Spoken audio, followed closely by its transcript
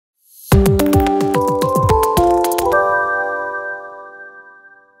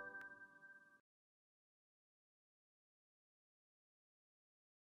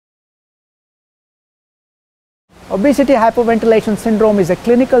Obesity hypoventilation syndrome is a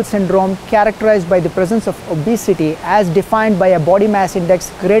clinical syndrome characterized by the presence of obesity as defined by a body mass index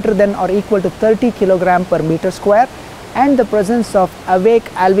greater than or equal to 30 kg per meter square and the presence of awake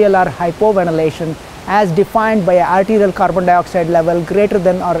alveolar hypoventilation as defined by an arterial carbon dioxide level greater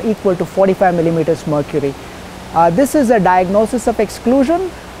than or equal to 45 millimeters mercury. This is a diagnosis of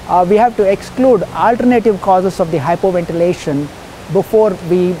exclusion. We have to exclude alternative causes of the hypoventilation before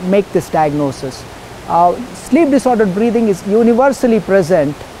we make this diagnosis. Sleep disordered breathing is universally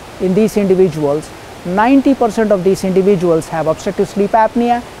present in these individuals. 90% of these individuals have obstructive sleep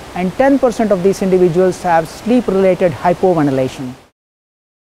apnea and 10% of these individuals have sleep related hypoventilation.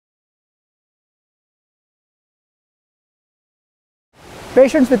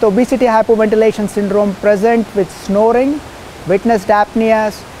 Patients with obesity hypoventilation syndrome present with snoring, witnessed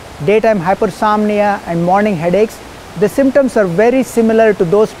apneas, daytime hypersomnia and morning headaches. The symptoms are very similar to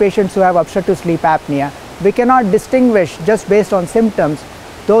those patients who have obstructive sleep apnea. We cannot distinguish just based on symptoms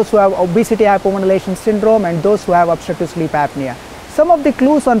those who have obesity hypoventilation syndrome and those who have obstructive sleep apnea. Some of the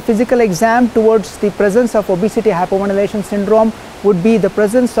clues on physical exam towards the presence of obesity hypoventilation syndrome would be the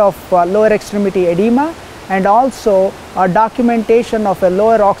presence of lower extremity edema and also a documentation of a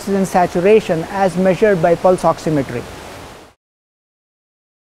lower oxygen saturation as measured by pulse oximetry.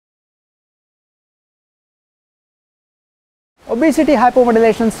 Obesity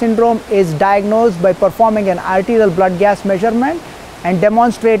hypoventilation syndrome is diagnosed by performing an arterial blood gas measurement and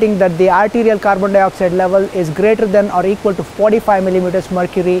demonstrating that the arterial carbon dioxide level is greater than or equal to 45 millimeters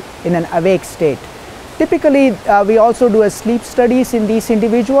mercury in an awake state. Typically, we also do a sleep studies in these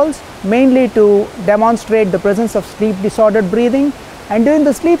individuals, mainly to demonstrate the presence of sleep disordered breathing. And during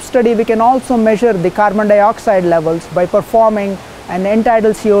the sleep study, we can also measure the carbon dioxide levels by performing an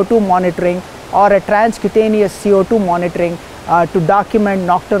end-tidal CO2 monitoring or a transcutaneous CO2 monitoring to document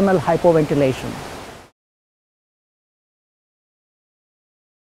nocturnal hypoventilation.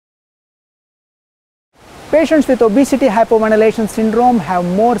 Patients with obesity hypoventilation syndrome have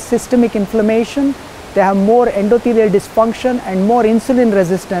more systemic inflammation, they have more endothelial dysfunction and more insulin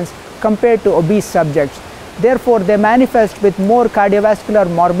resistance compared to obese subjects. Therefore, they manifest with more cardiovascular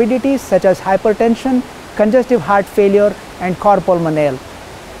morbidities such as hypertension, congestive heart failure and cor pulmonale.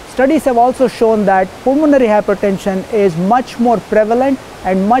 Studies have also shown that pulmonary hypertension is much more prevalent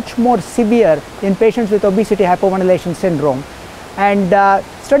and much more severe in patients with obesity hypoventilation syndrome. And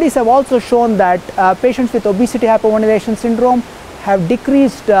studies have also shown that patients with obesity hypoventilation syndrome have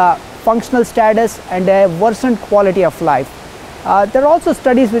decreased functional status and a worsened quality of life. There are also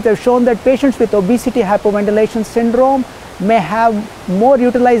studies which have shown that patients with obesity hypoventilation syndrome may have more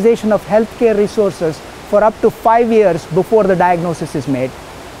utilization of healthcare resources for up to 5 years before the diagnosis is made.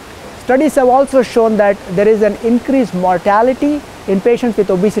 Studies have also shown that there is an increased mortality in patients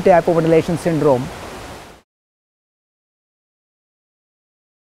with obesity hypoventilation syndrome.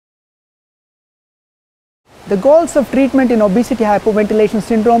 The goals of treatment in obesity hypoventilation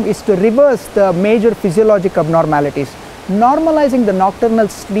syndrome is to reverse the major physiologic abnormalities. Normalizing the nocturnal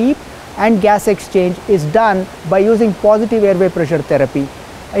sleep and gas exchange is done by using positive airway pressure therapy.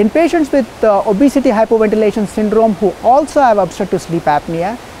 In patients with obesity hypoventilation syndrome who also have obstructive sleep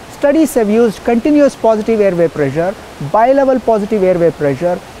apnea, studies have used continuous positive airway pressure, bilevel positive airway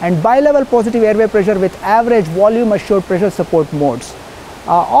pressure and bilevel positive airway pressure with average volume assured pressure support modes.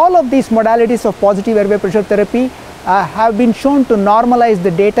 All of these modalities of positive airway pressure therapy have been shown to normalize the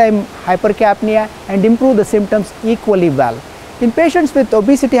daytime hypercapnia and improve the symptoms equally well. In patients with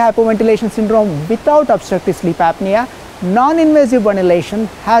obesity hypoventilation syndrome without obstructive sleep apnea, non-invasive ventilation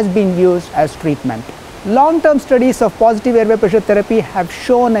has been used as treatment. Long-term studies of positive airway pressure therapy have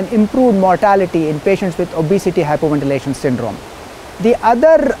shown an improved mortality in patients with obesity hypoventilation syndrome. The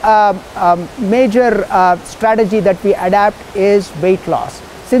other major strategy that we adapt is weight loss.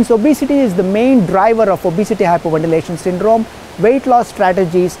 Since obesity is the main driver of obesity hypoventilation syndrome, weight loss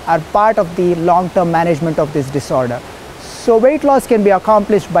strategies are part of the long-term management of this disorder. So weight loss can be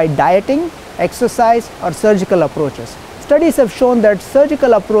accomplished by dieting, exercise or surgical approaches. Studies have shown that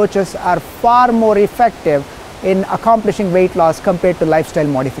surgical approaches are far more effective in accomplishing weight loss compared to lifestyle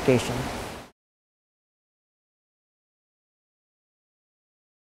modification.